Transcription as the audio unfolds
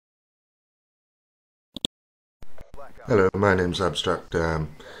Hello, my name's Abstract.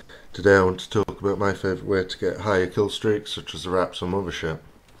 Today I want to talk about my favourite way to get higher kill streaks, such as the Raps or Mothership.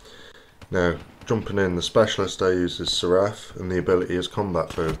 Now, jumping in, the specialist I use is Seraph, and the ability is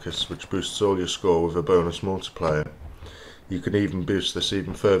Combat Focus, which boosts all your score with a bonus multiplier. You can even boost this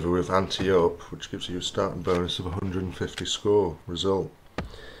even further with Anti-Up, which gives you a starting bonus of 150 score result.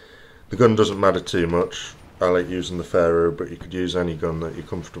 The gun doesn't matter too much. I like using the Pharaoh, but you could use any gun that you're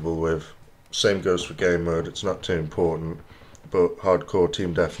comfortable with. Same goes for game mode, it's not too important, but hardcore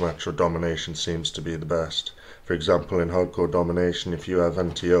team deathmatch or domination seems to be the best. For example, in hardcore domination, if you have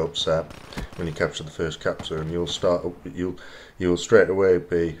anti-up set when you capture the first cap zone, you'll straight away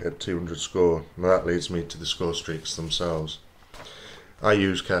be at 200 score. Now that leads me to the score streaks themselves. I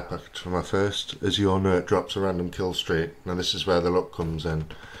use care package for my first. As you all know, it drops a random kill streak. Now this is where the luck comes in.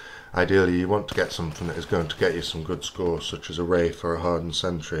 Ideally, you want to get something that is going to get you some good scores, such as a Wraith or a Hardened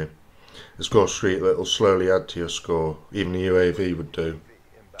Sentry. A score streak that will slowly add to your score, even a UAV would do.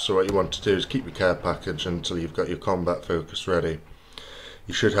 So what you want to do is keep your care package until you've got your combat focus ready.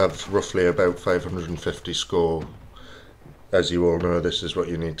 You should have roughly about 550 score. As you all know, this is what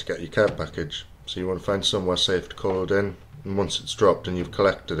you need to get your care package. So you want to find somewhere safe to call it in, and once it's dropped and you've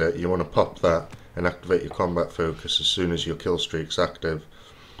collected it, you want to pop that and activate your combat focus as soon as your kill streak's active.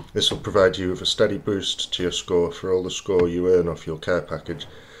 This will provide you with a steady boost to your score for all the score you earn off your care package.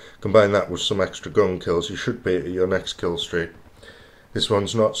 Combine that with some extra gun kills, you should be at your next kill streak. This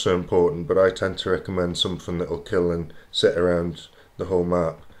one's not so important, but I tend to recommend something that'll kill and sit around the whole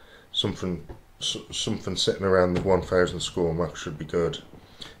map. Something sitting around the 1000 score mark should be good.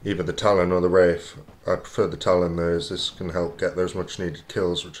 Either the Talon or the Wraith. I prefer the Talon though, as this can help get those much needed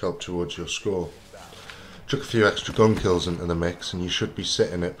kills which help towards your score. Chuck a few extra gun kills into the mix and you should be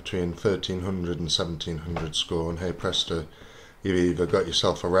sitting at between 1300 and 1700 score, and hey presto, you've either got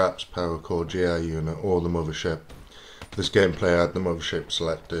yourself a Raps, Power Core, GI unit or the Mothership. This gameplay I had the Mothership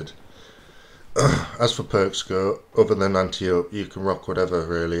selected. As for perks go, other than anti-up, you can rock whatever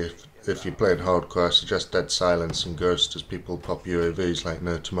really. If you're playing hardcore, I suggest Dead Silence and Ghost, as people pop UAVs like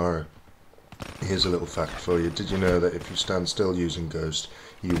no tomorrow. Here's a little fact for you. Did you know that if you stand still using Ghost,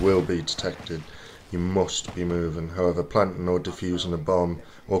 you will be detected? You must be moving. However, planting or defusing a bomb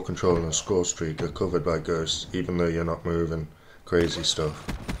or controlling a score streak are covered by Ghost, even though you're not moving. Crazy stuff.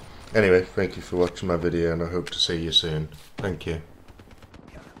 Anyway, thank you for watching my video and I hope to see you soon. Thank you.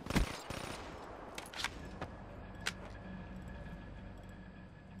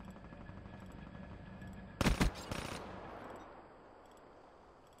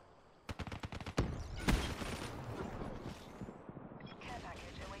 Care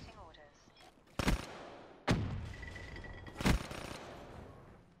package awaiting orders.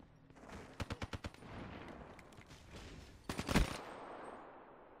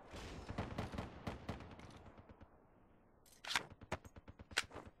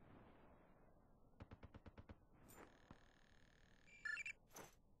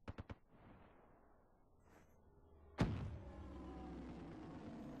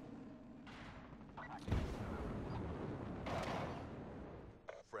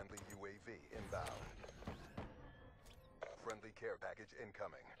 Friendly UAV inbound. Friendly care package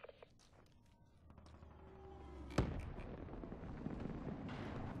incoming.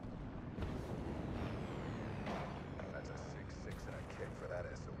 That's a 6-6 and a kick for that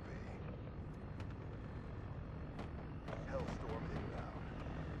SOB. Hellstorm inbound.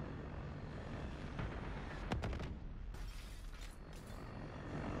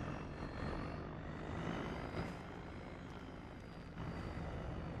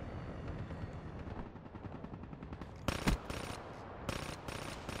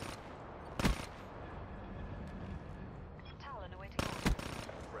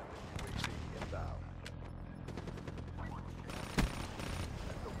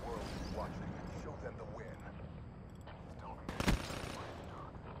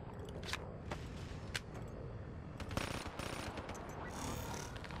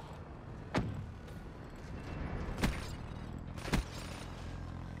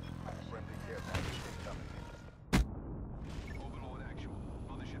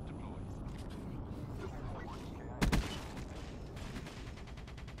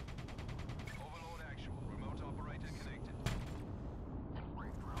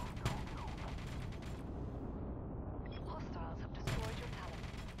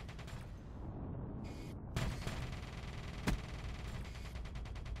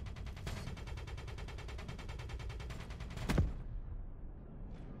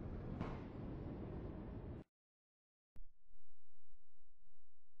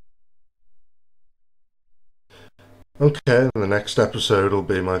 Okay, the next episode will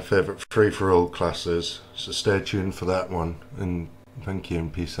be my favourite free-for-all classes, so stay tuned for that one, and thank you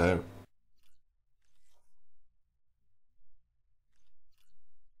and peace out.